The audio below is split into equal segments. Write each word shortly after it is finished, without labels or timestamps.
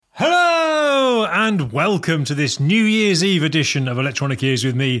and welcome to this New Year's Eve edition of Electronic Ears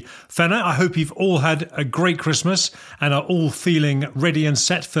with me, Fenner. I hope you've all had a great Christmas and are all feeling ready and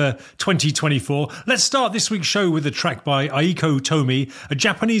set for 2024. Let's start this week's show with a track by Aiko Tomi, a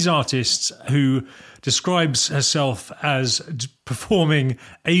Japanese artist who describes herself as performing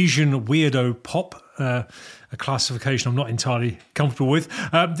Asian weirdo pop, a classification I'm not entirely comfortable with.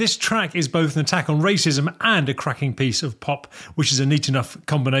 This track is both an attack on racism and a cracking piece of pop, which is a neat enough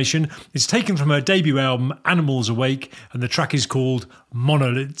combination. It's taken from her debut album, Animals Awake, and the track is called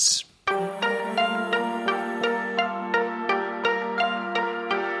Monolids.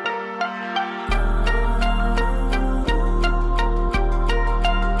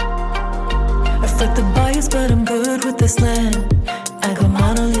 I fight the bias, but I'm good with the slang. I got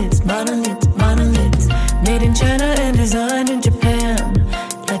monolids, monolids, monolids. Made in China and designed in Japan.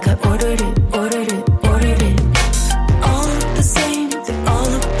 Like I ordered it, ordered it, ordered it. All look the same, they all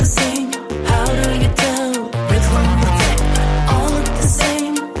look the same. How do you tell which one was it? All look the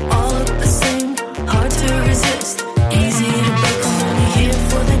same, all look the same. Hard to resist, easy to break. I'm only here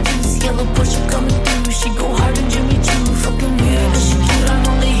for the juice. Yellow Porsche coming through. She go hard and Jimmy Choo. Fucking weird, but she cute. I'm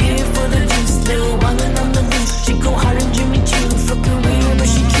only here for the juice. Little wildin' on the loose. She go hard and Jimmy Choo. Fucking weird, but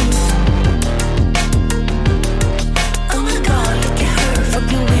she cute.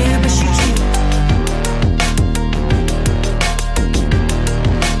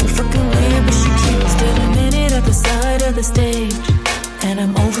 The stage, and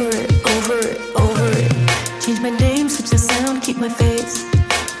I'm over it, over it, over it. Change my name, switch the sound, keep my face,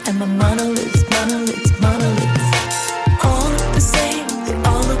 and my monolids, monolids, monolids. All look the same, they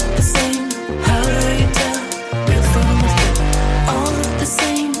all look the same. How do you tell real from the fake? All look the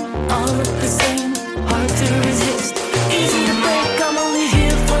same, all look the same. Hard to resist, easy to break. I'm only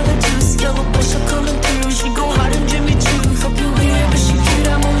here for the juice. Yellow Porsche coming through. She go hard and Jimmy Choo. Fucking weird, but she cute.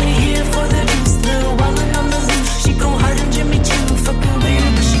 I'm only here for the juice. Little wildin' on the loose. She go hard and Jimmy Choo. Fucking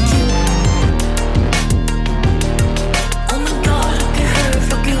weird, but she cute. Oh my god, look at her.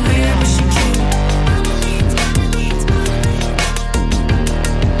 Fucking weird, but she cute.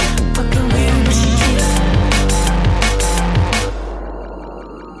 Fucking weird, but she cute.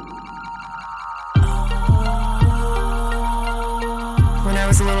 When I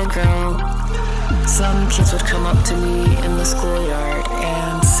was a little girl, some kids would come up to me in the schoolyard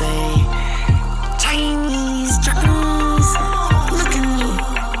and say, Chinese, Japanese, look at me.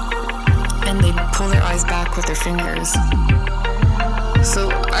 And they'd pull their eyes back with their fingers. So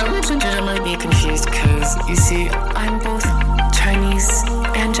I would legitimately be confused because, you see, I'm both Chinese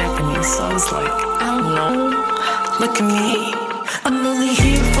and Japanese. So I was like, I don't know, look at me. I'm only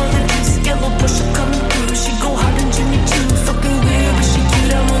here for the juice. Yellow Porsche coming through. She go hard and Jimmy Choo. Fucking weird, but she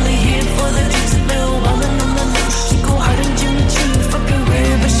cute. I'm only here for the juice. Little wildin' on the loose. She go hard and Jimmy Choo. Fucking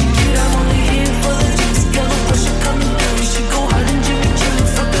weird, but she cute. I'm only here for the juice. Yellow Porsche coming through. She go hard and Jimmy Choo.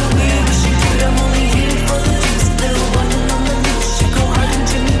 Fucking weird, but she cute. I'm only here for the juice. Little wildin' on the loose. She go hard and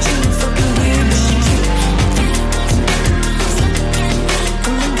Jimmy Choo. Fucking weird, but she cute.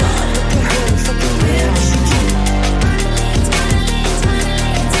 Oh my god, look at her. Fucking weird, but she cute.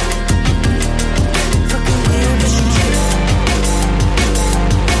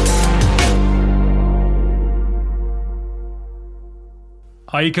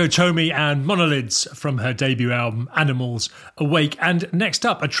 Aiko Tomi and Monolids from her debut album Animals Awake. And next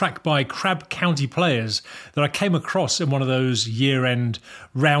up, a track by Crab County Players that I came across in one of those year-end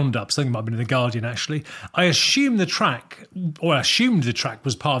roundups. I think it might have been in The Guardian, actually. I assumed the track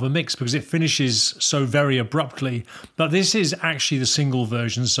was part of a mix because it finishes so very abruptly. But this is actually the single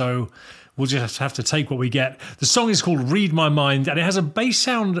version, so we'll just have to take what we get. The song is called Read My Mind, and it has a bass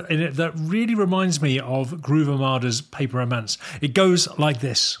sound in it that really reminds me of Groove Armada's Paper Romance. It goes like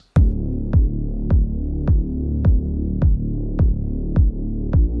this.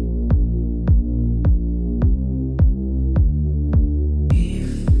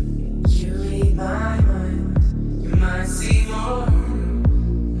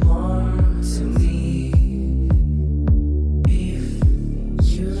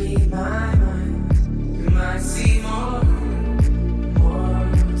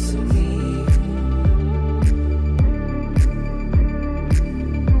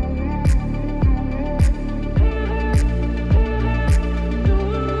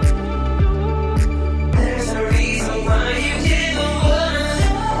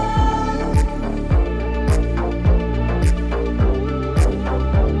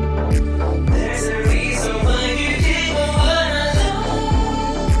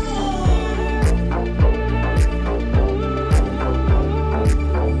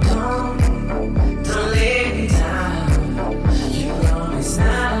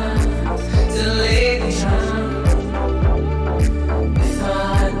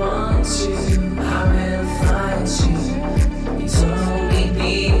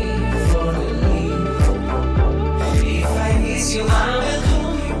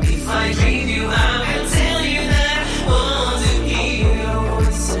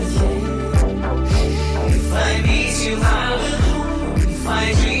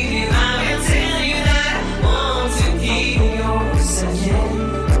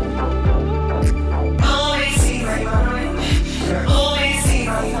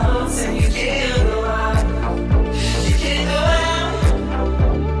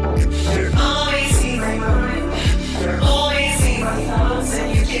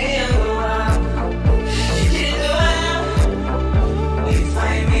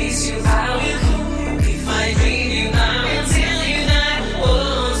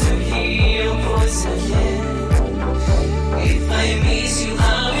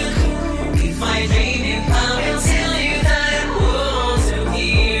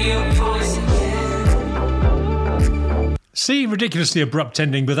 See, ridiculously abrupt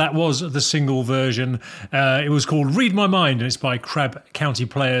ending, but that was the single version. It was called Read My Mind, and it's by Crab County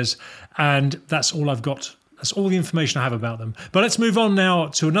Players. And that's all I've got. That's all the information I have about them. But let's move on now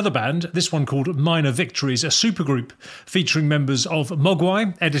to another band, this one called Minor Victories, a supergroup featuring members of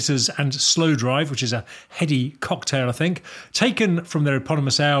Mogwai, Editors and Slow Drive, which is a heady cocktail, I think. Taken from their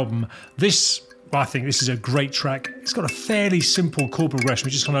eponymous album, I think this is a great track. It's got a fairly simple chord progression,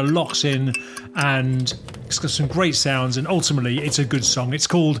 which just kind of locks in, and it's got some great sounds, and ultimately it's a good song. It's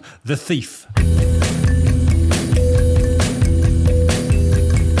called The Thief.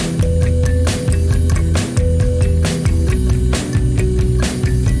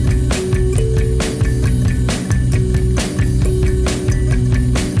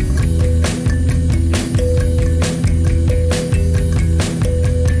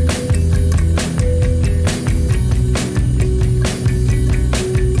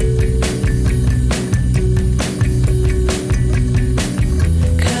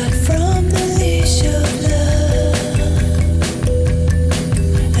 Cut from the leash.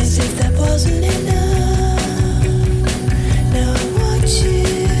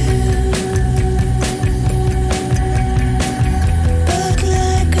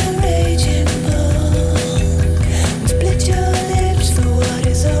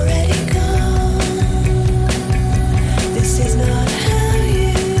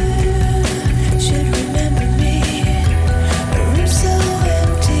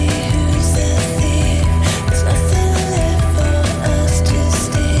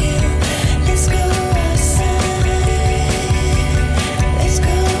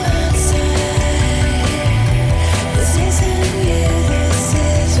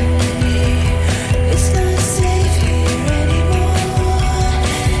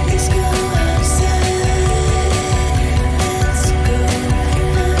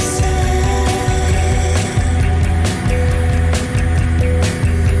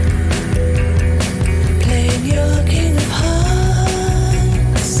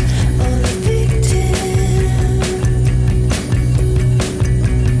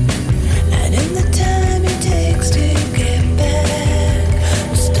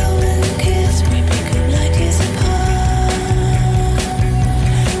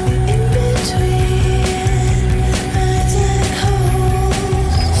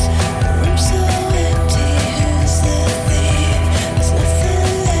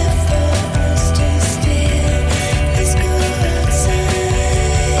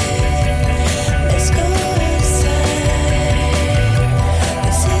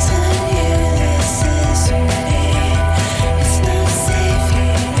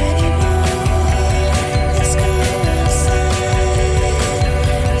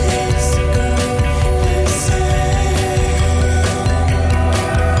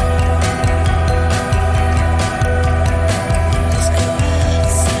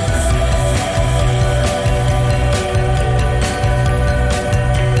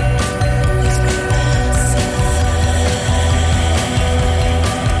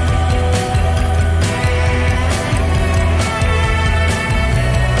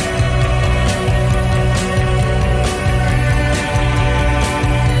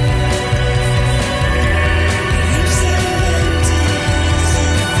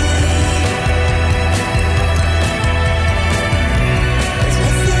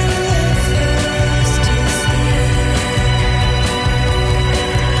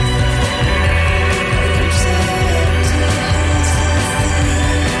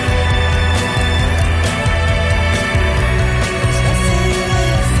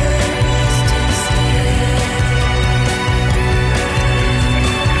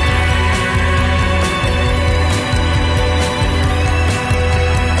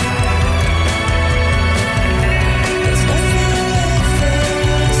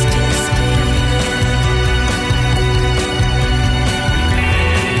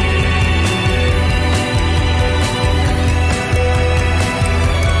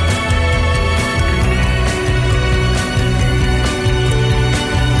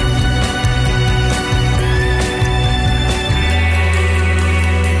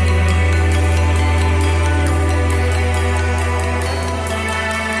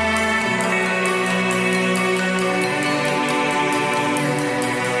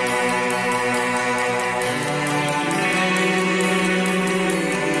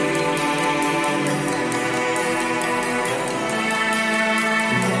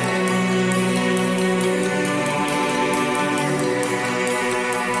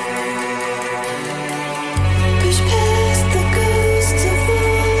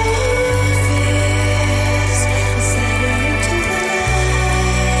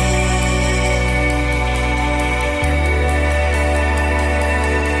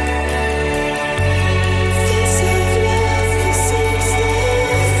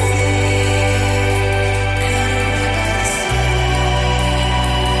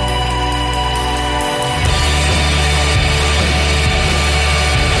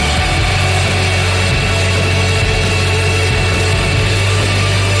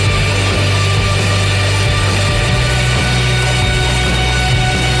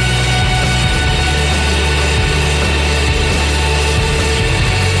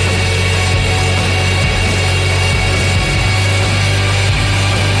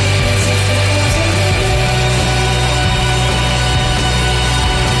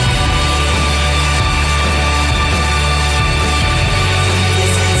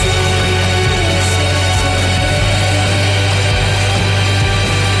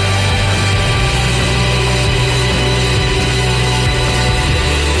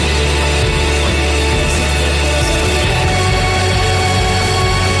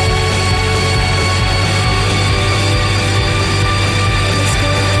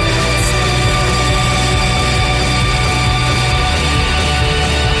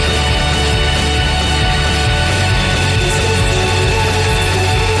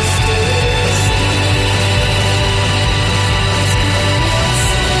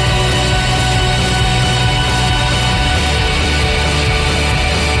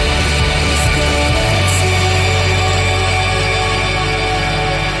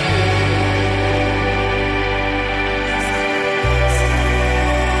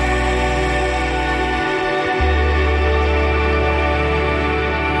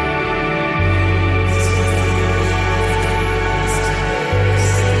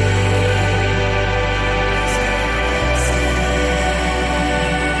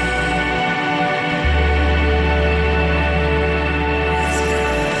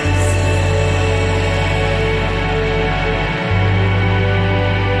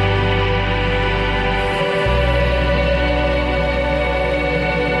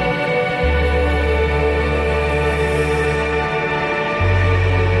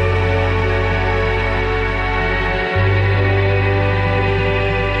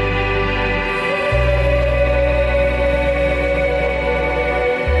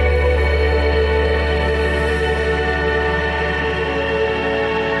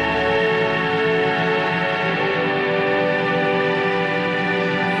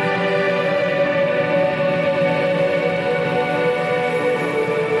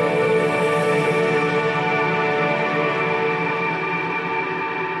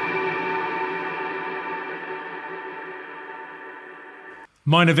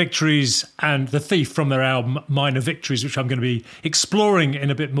 Minor Victories and The Thief from their album Minor Victories, which I'm going to be exploring in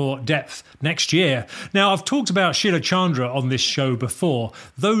a bit more depth next year. Now, I've talked about Sheila Chandra on this show before.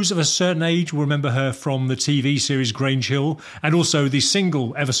 Those of a certain age will remember her from the TV series Grange Hill, and also the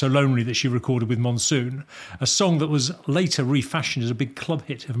single Ever So Lonely that she recorded with Monsoon, a song that was later refashioned as a big club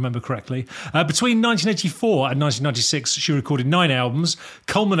hit, if I remember correctly. Between 1984 and 1996, she recorded 9 albums,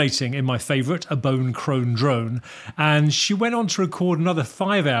 culminating in my favourite, A Bone Crone Drone, and she went on to record another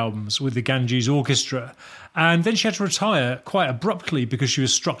 5 albums with the Ganges Orchestra, and then she had to retire quite abruptly because she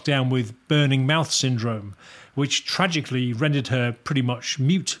was struck down with burning mouth syndrome, which tragically rendered her pretty much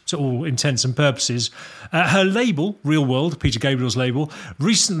mute to all intents and purposes. Her label, Real World, Peter Gabriel's label,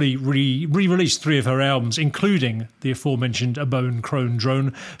 recently re-released 3 of her albums, including the aforementioned A Bone Crone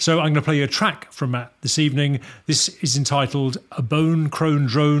Drone. So I'm going to play you a track from that this evening. This is entitled A Bone Crone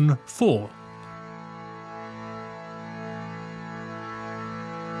Drone 4.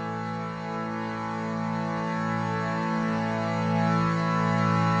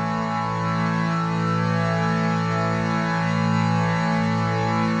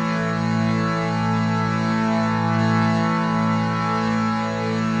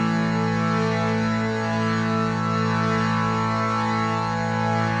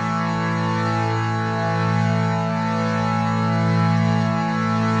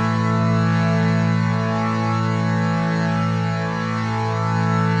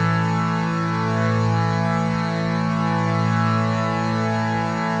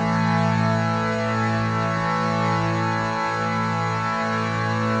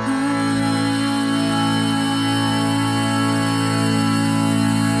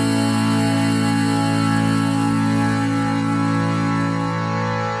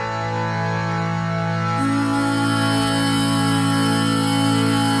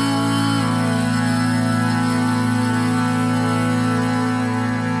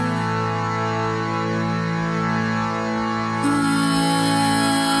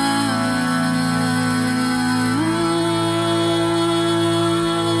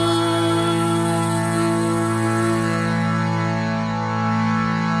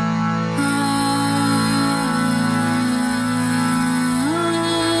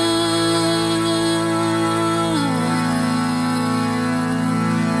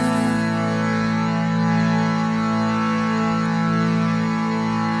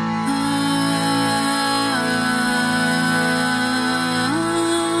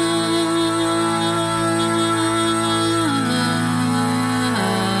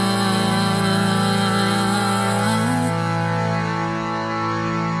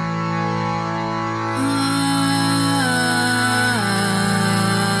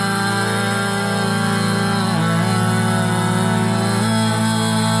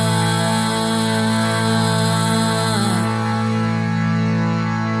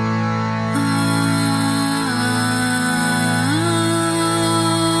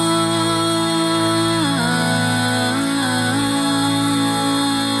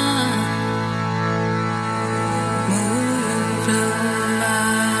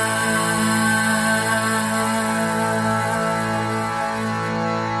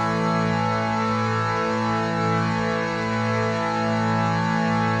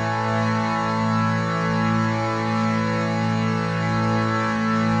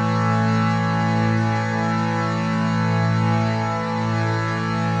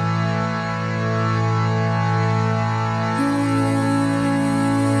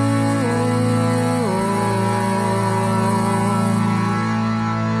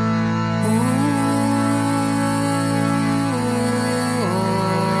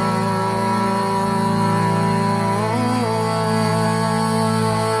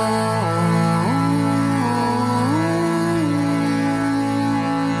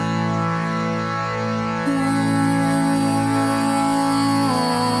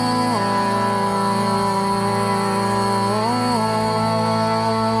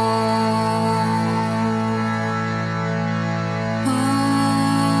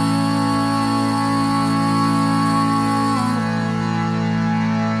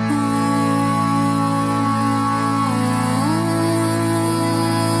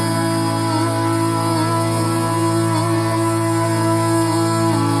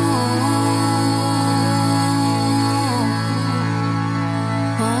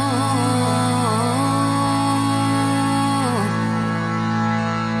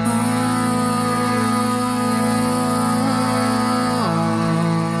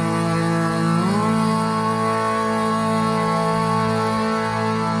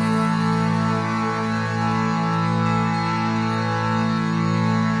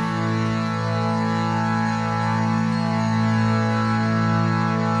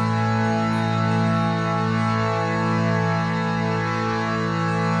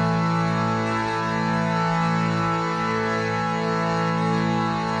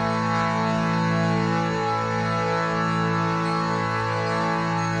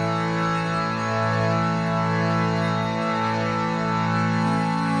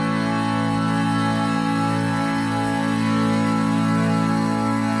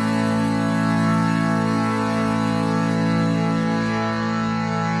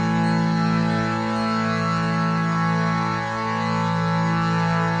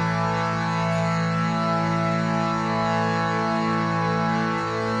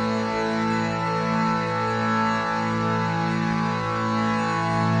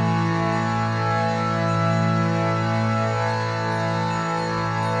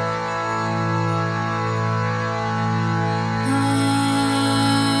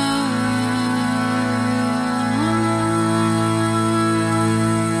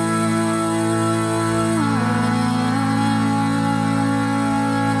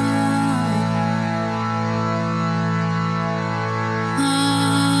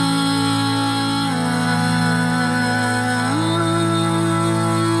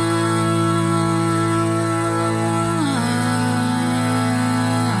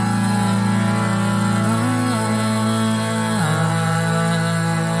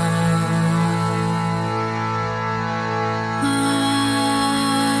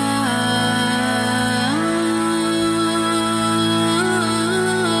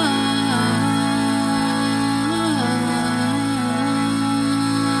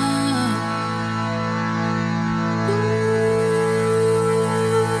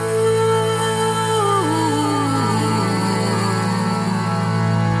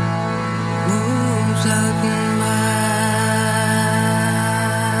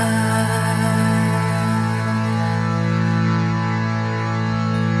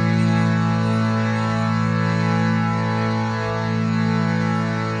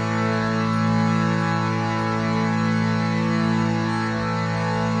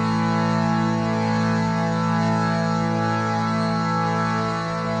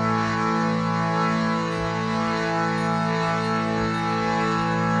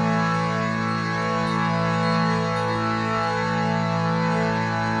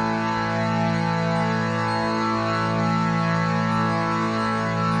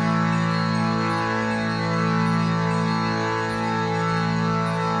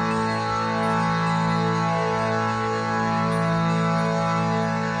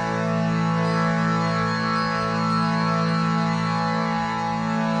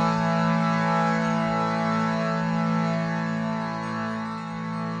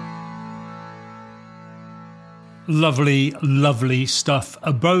 lovely, lovely stuff.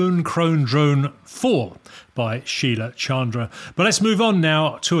 A Bone Crone Drone 4 by Sheila Chandra. But let's move on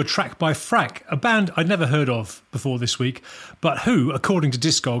now to a track by Frack, a band I'd never heard of before this week, but who, according to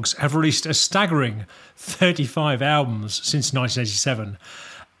Discogs, have released a staggering 35 albums since 1987.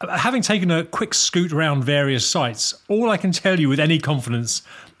 Having taken a quick scoot around various sites, all I can tell you with any confidence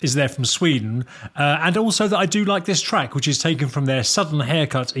is they're from Sweden, and also that I do like this track, which is taken from their Sudden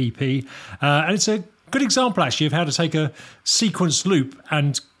Haircut EP, and it's a good example actually of how to take a sequence loop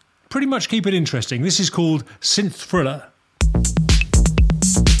and pretty much keep it interesting. This is called Synth Thriller.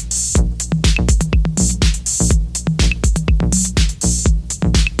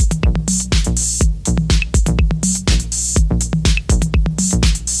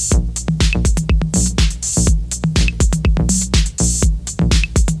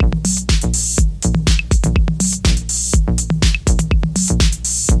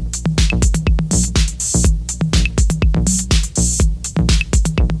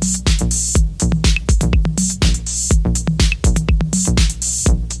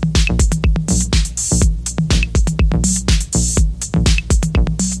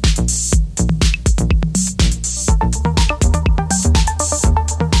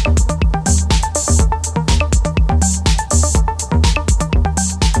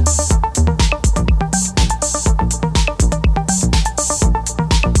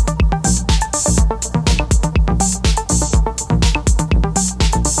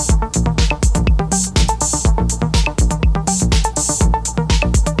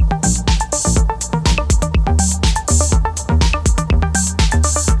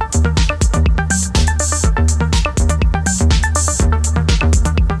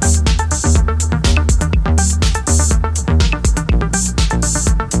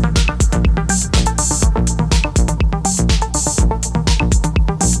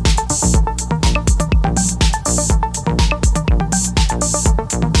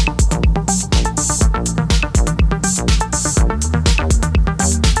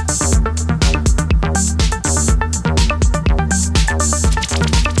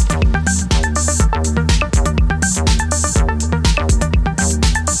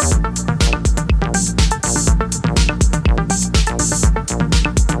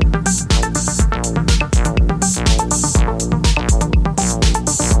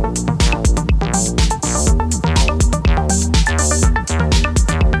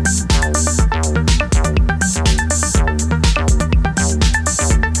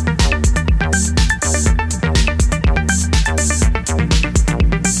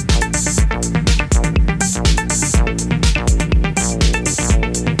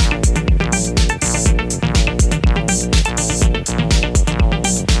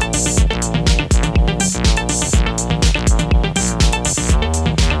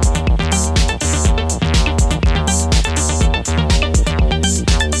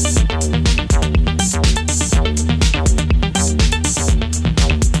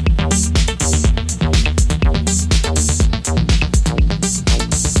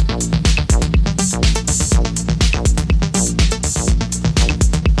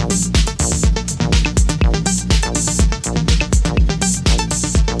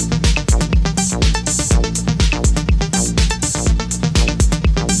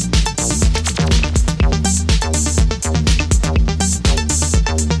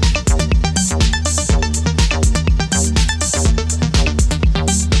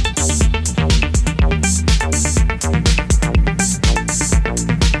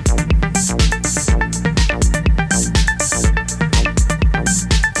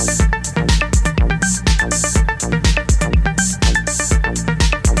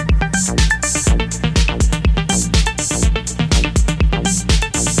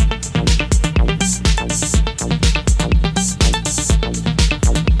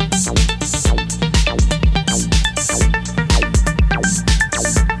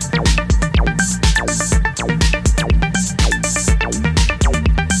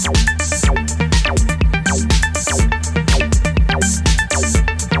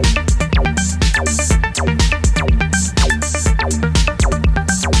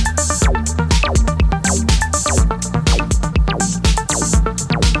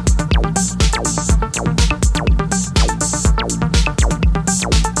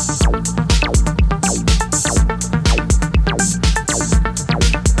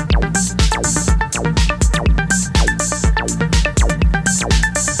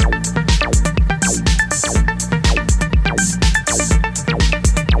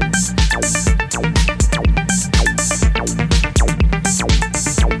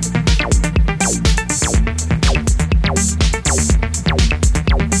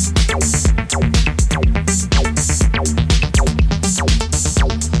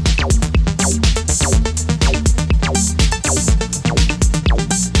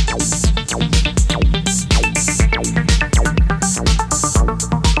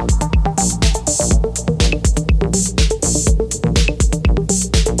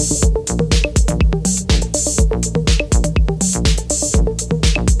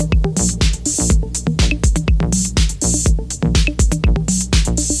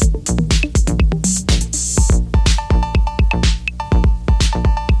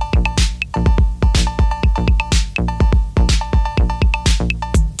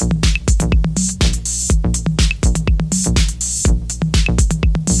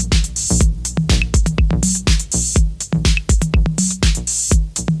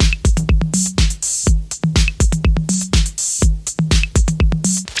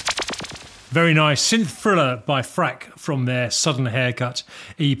 Very nice. Synth Thriller by Frack from their Sudden Haircut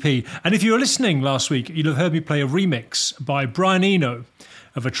EP. And if you were listening last week, you'll have heard me play a remix by Brian Eno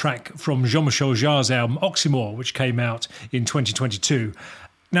of a track from Jean-Michel Jarre's album Oxymore, which came out in 2022.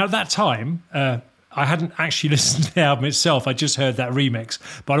 Now, at that time, I hadn't actually listened to the album itself. I just heard that remix.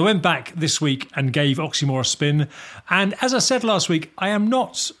 But I went back this week and gave Oxymore a spin. And as I said last week, I am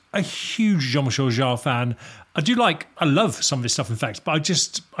not a huge Jean-Michel Jarre fan. I love some of his stuff, in fact, but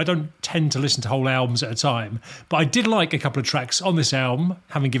I don't tend to listen to whole albums at a time. But I did like a couple of tracks on this album,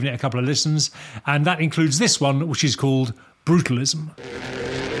 having given it a couple of listens, and that includes this one, which is called Brutalism.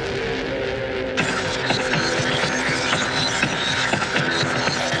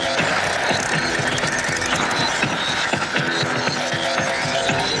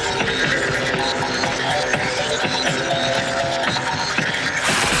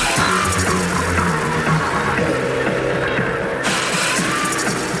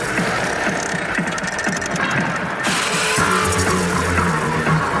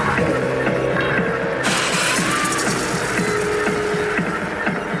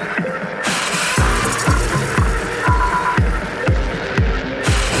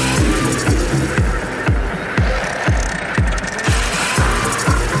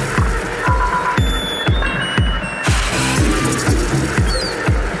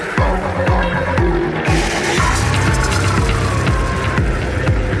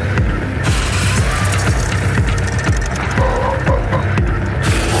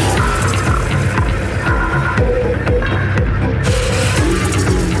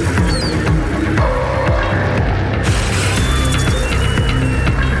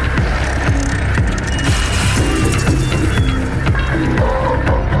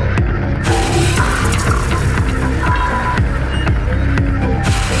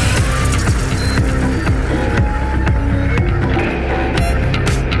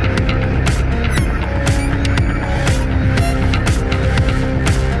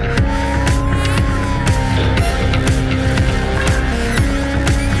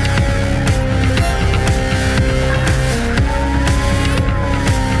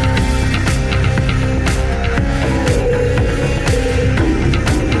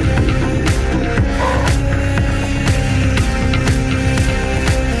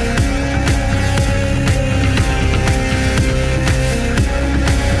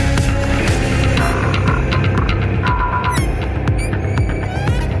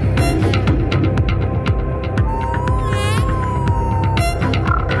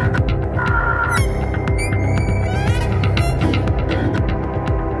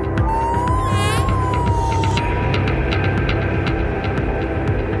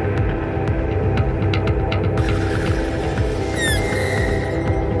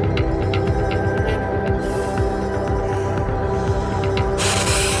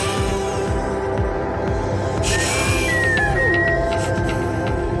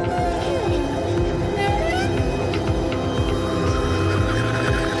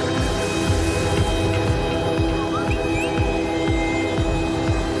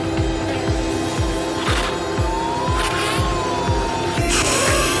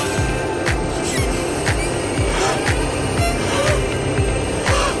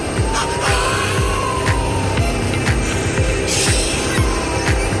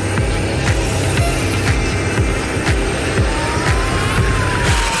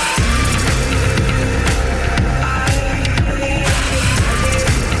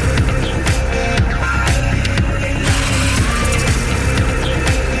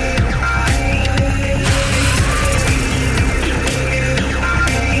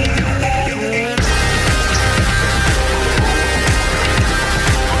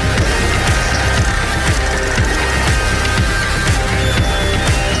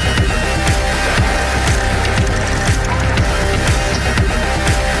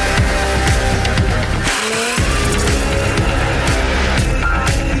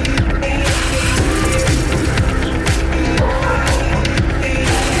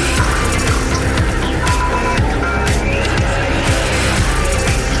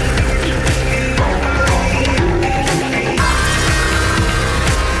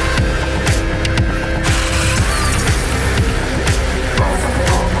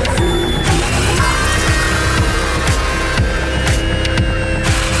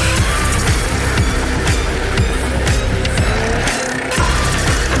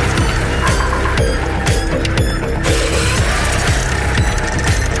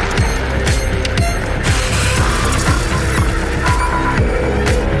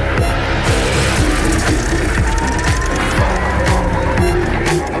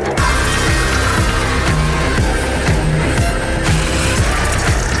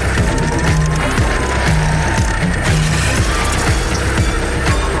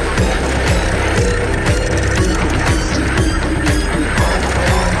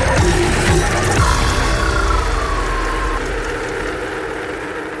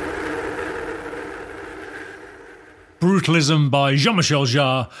 Brutalism by Jean-Michel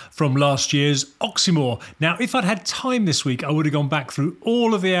Jarre from last year's Oxymore. Now, if I'd had time this week, I would have gone back through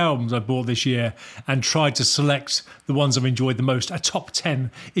all of the albums I bought this year and tried to select the ones I've enjoyed the most, a top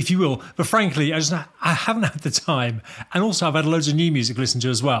 10, if you will. But frankly, I haven't had the time. And also, I've had loads of new music to listen to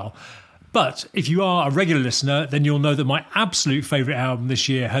as well. But if you are a regular listener, then you'll know that my absolute favourite album this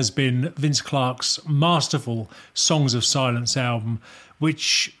year has been Vince Clarke's masterful Songs of Silence album,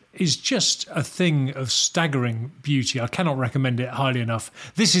 which is just a thing of staggering beauty. I cannot recommend it highly enough.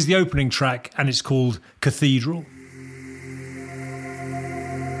 This is the opening track, and it's called Cathedral.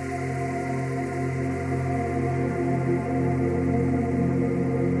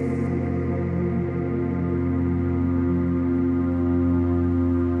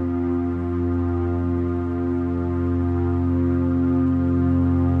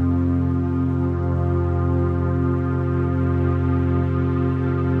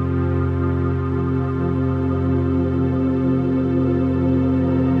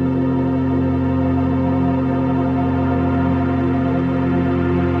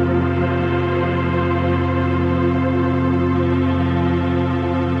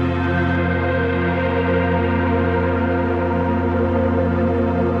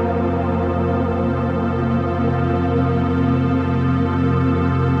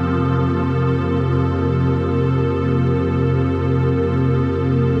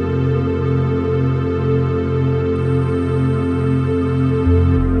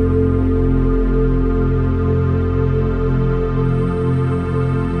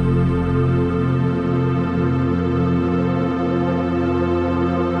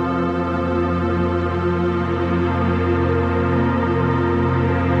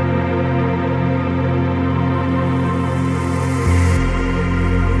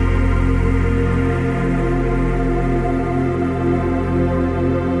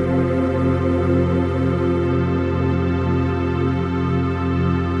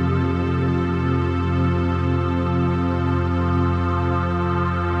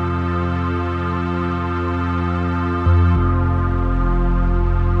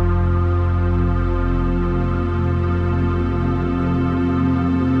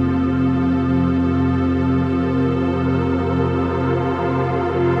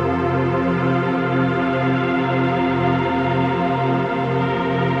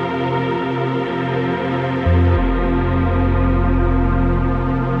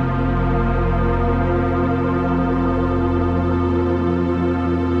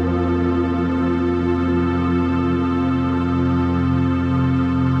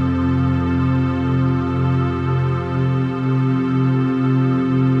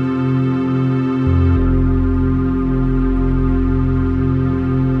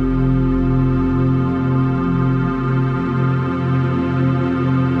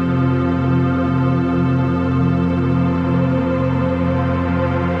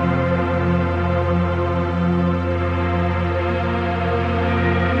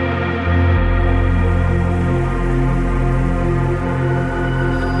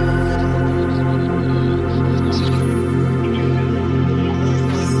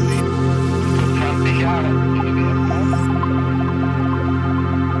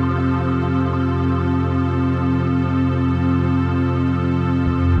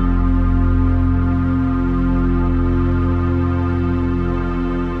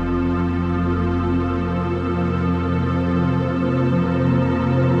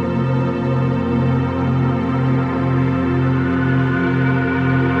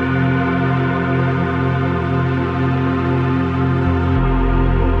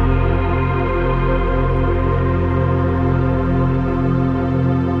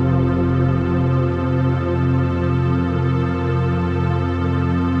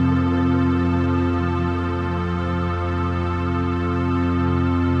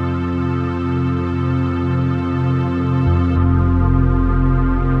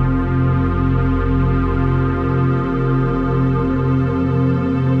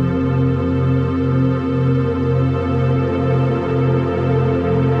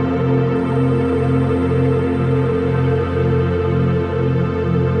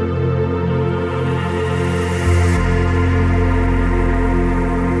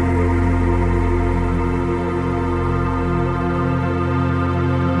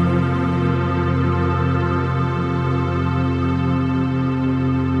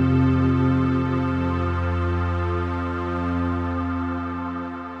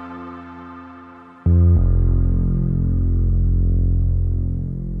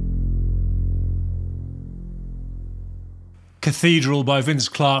 Cathedral by Vince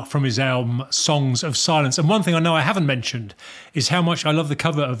Clarke from his album Songs of Silence. And one thing I know I haven't mentioned is how much I love the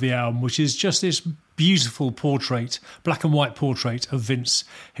cover of the album, which is just this beautiful portrait, black and white portrait of Vince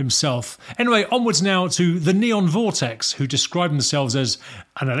himself. Anyway, onwards now to the Neon Vortex, who describe themselves as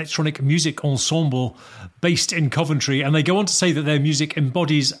an electronic music ensemble based in Coventry, and they go on to say that their music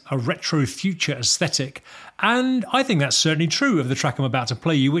embodies a retro future aesthetic. And I think that's certainly true of the track I'm about to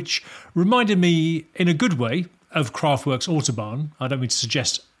play you, which reminded me in a good way of Kraftwerk's Autobahn. I don't mean to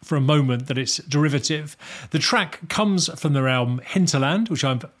suggest for a moment that it's derivative. The track comes from their album Hinterland, which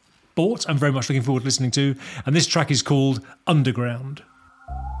I've bought. I'm very much looking forward to listening to. And this track is called Underground.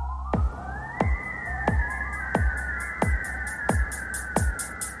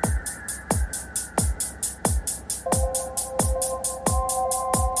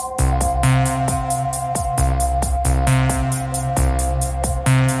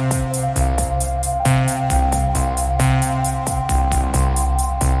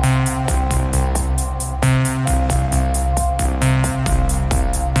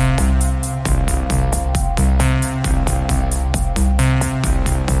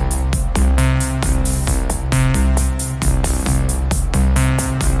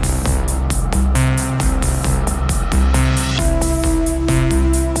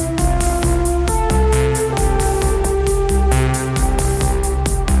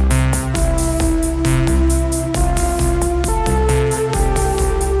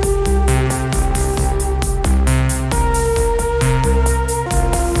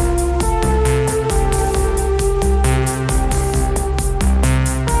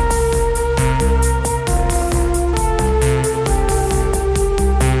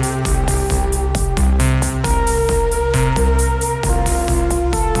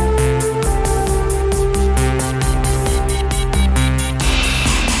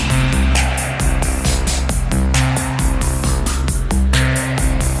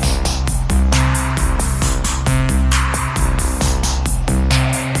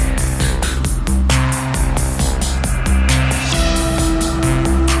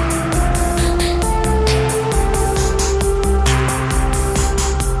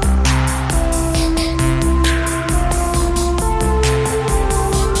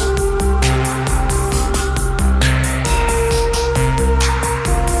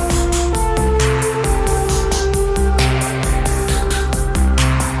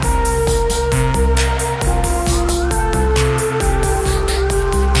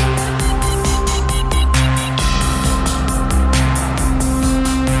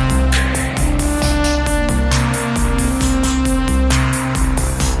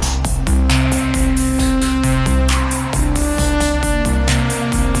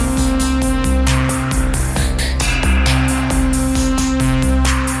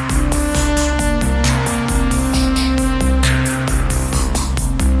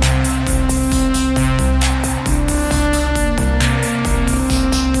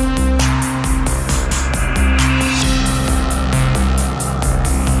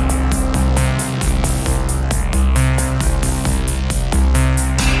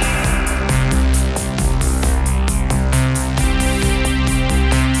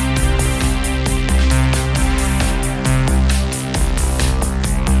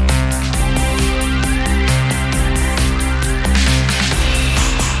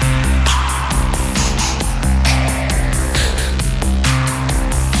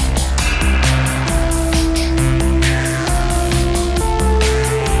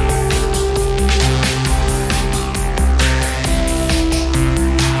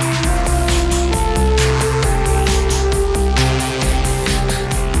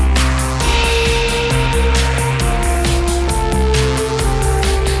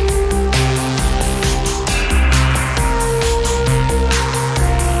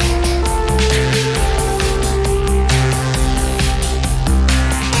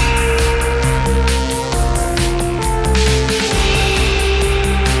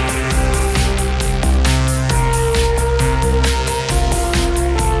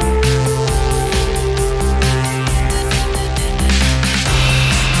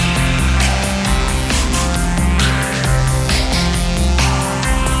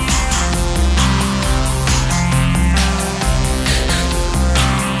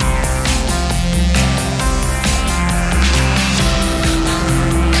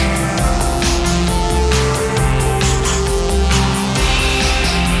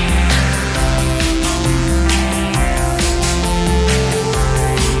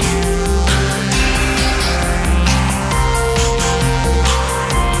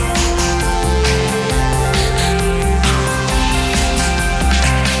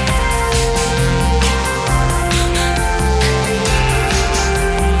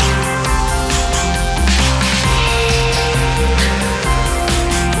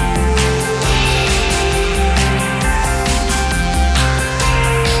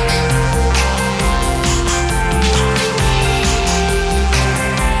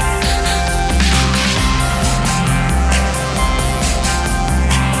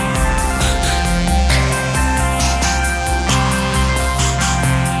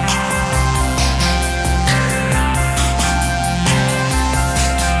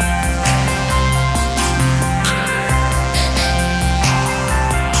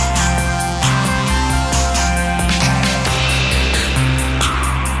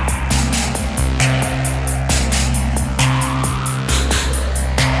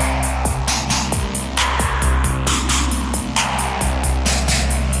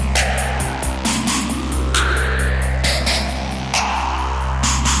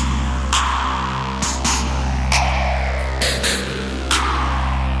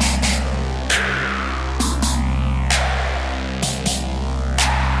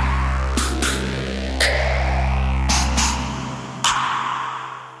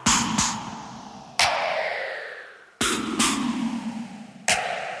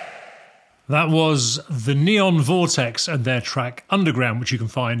 That was the Neon Vortex and their track Underground, which you can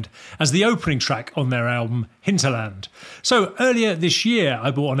find as the opening track on their album Hinterland. So earlier this year,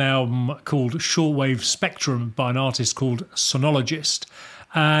 I bought an album called Shortwave Spectrum by an artist called Sonologist.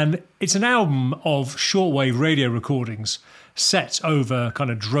 And it's an album of shortwave radio recordings set over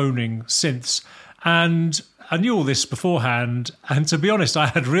kind of droning synths. And I knew all this beforehand, and to be honest, I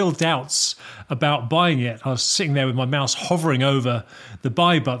had real doubts about buying it. I was sitting there with my mouse hovering over the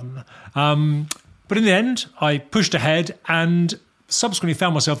buy button. But in the end, I pushed ahead and subsequently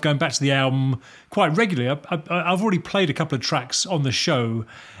found myself going back to the album quite regularly. I've already played a couple of tracks on the show.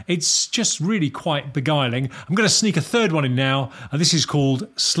 It's just really quite beguiling. I'm going to sneak a third one in now, and this is called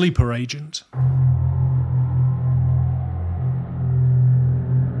Sleeper Agent.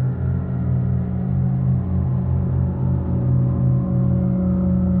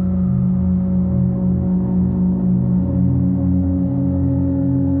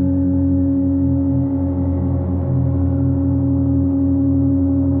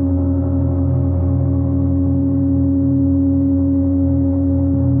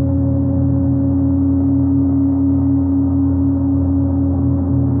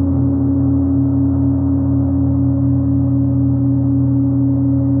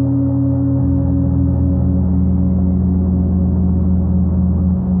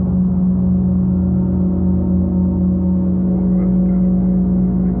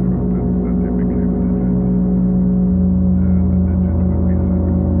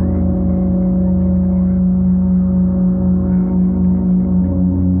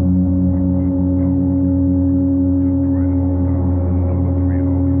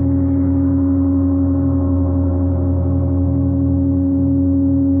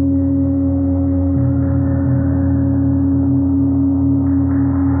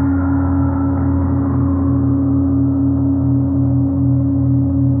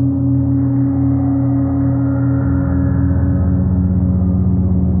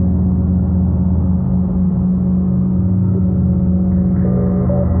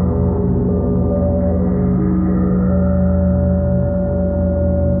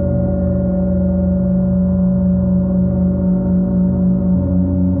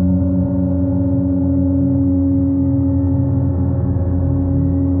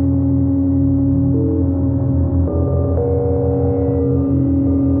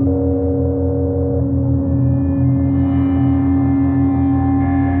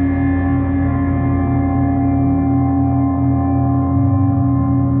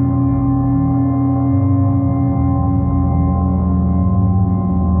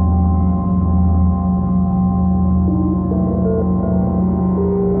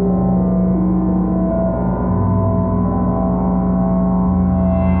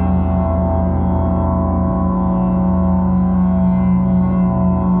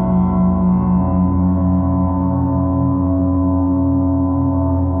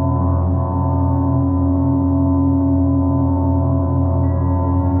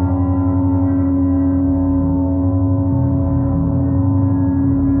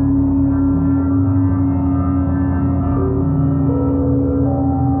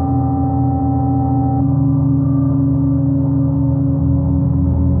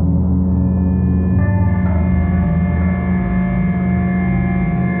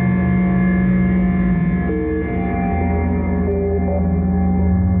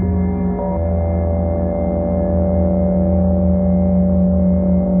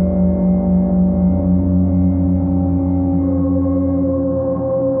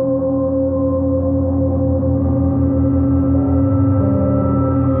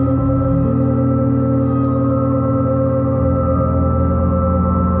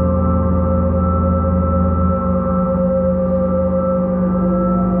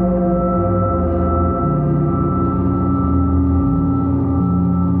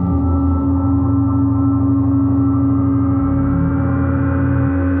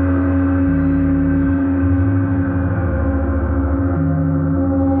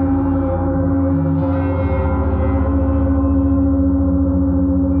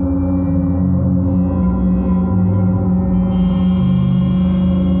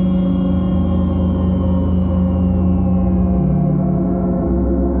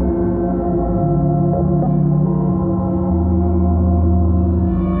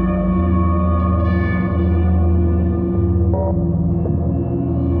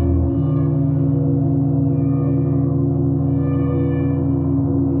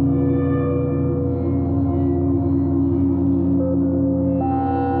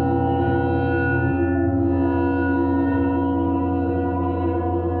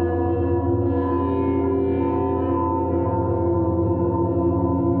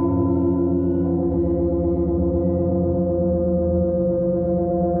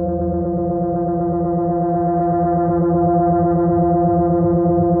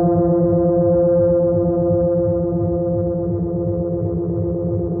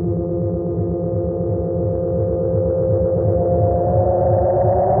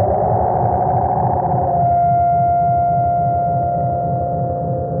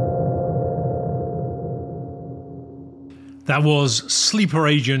 That was Sleeper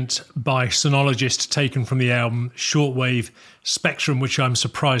Agent by Sonologist, taken from the album Shortwave Spectrum, which I'm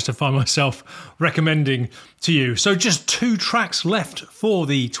surprised to find myself recommending to you. So just 2 tracks left for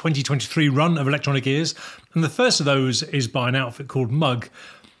the 2023 run of Electronic Ears, and the first of those is by an outfit called Mug.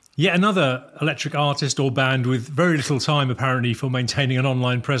 Yet another electric artist or band with very little time, apparently, for maintaining an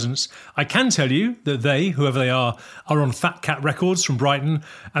online presence. I can tell you that they, whoever they are on Fat Cat Records from Brighton,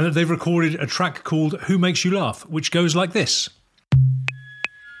 and that they've recorded a track called Who Makes You Laugh, which goes like this.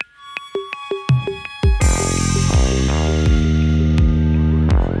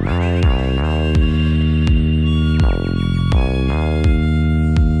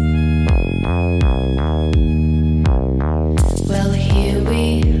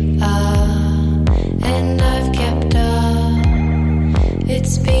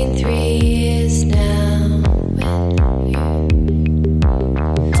 It's been 3 years now when you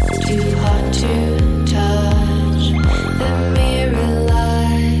too hot to touch the mirror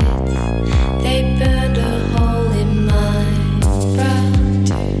lights. They burned a hole in my brow.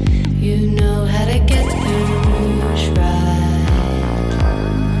 Do you know how to get the rouge right?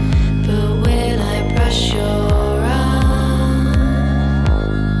 But when I brush your arm,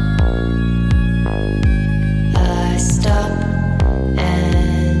 I stop.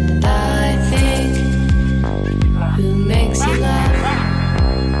 And I think, who makes you laugh?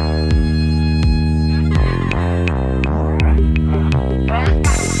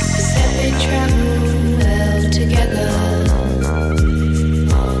 Said we travel well together.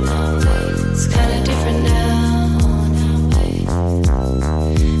 It's kinda different now.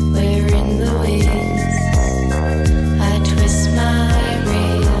 We're in the wings. I twist my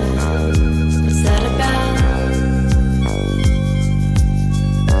ring. What's that about?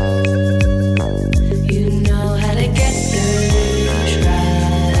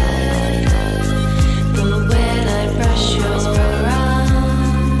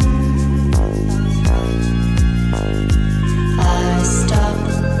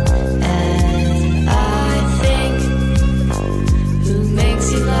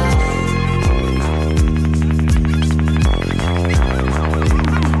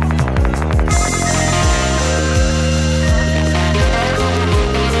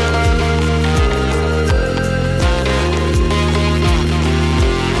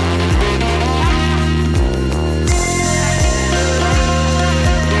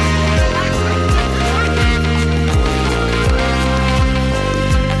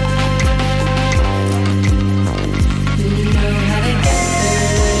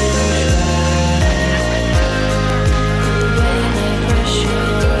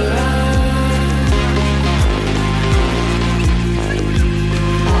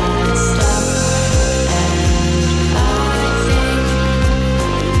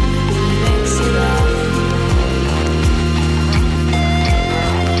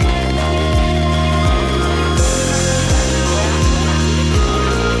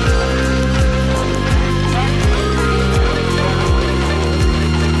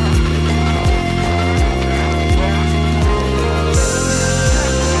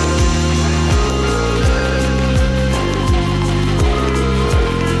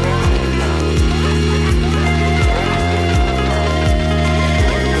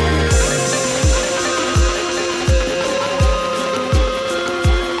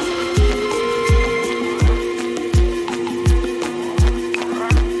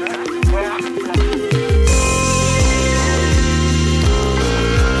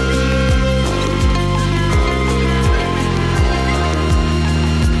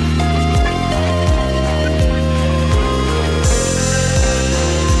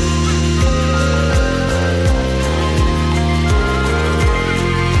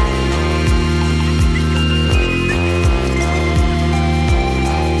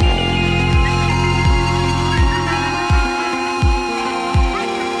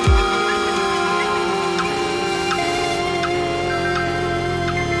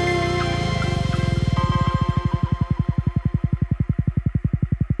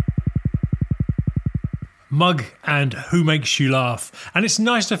 Mug and Who Makes You Laugh. And it's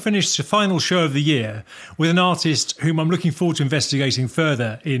nice to finish the final show of the year with an artist whom I'm looking forward to investigating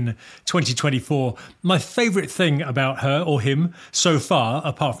further in 2024. My favourite thing about her or him so far,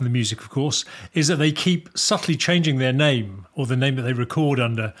 apart from the music of course, is that they keep subtly changing their name or the name that they record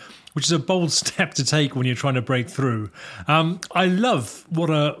under, which is a bold step to take when you're trying to break through. I love what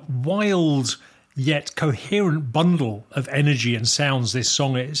a wild yet coherent bundle of energy and sounds this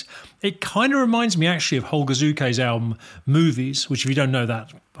song is. It kind of reminds me actually of Holger Zuke's album Movies, which if you don't know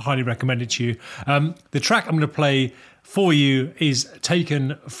that, I highly recommend it to you. The track I'm going to play for you is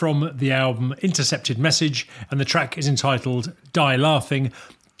taken from the album Intercepted Message, and the track is entitled Die Laughing.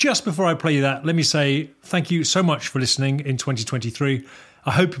 Just before I play that, let me say thank you so much for listening in 2023.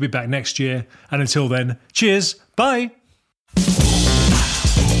 I hope you'll be back next year, and until then, cheers, bye!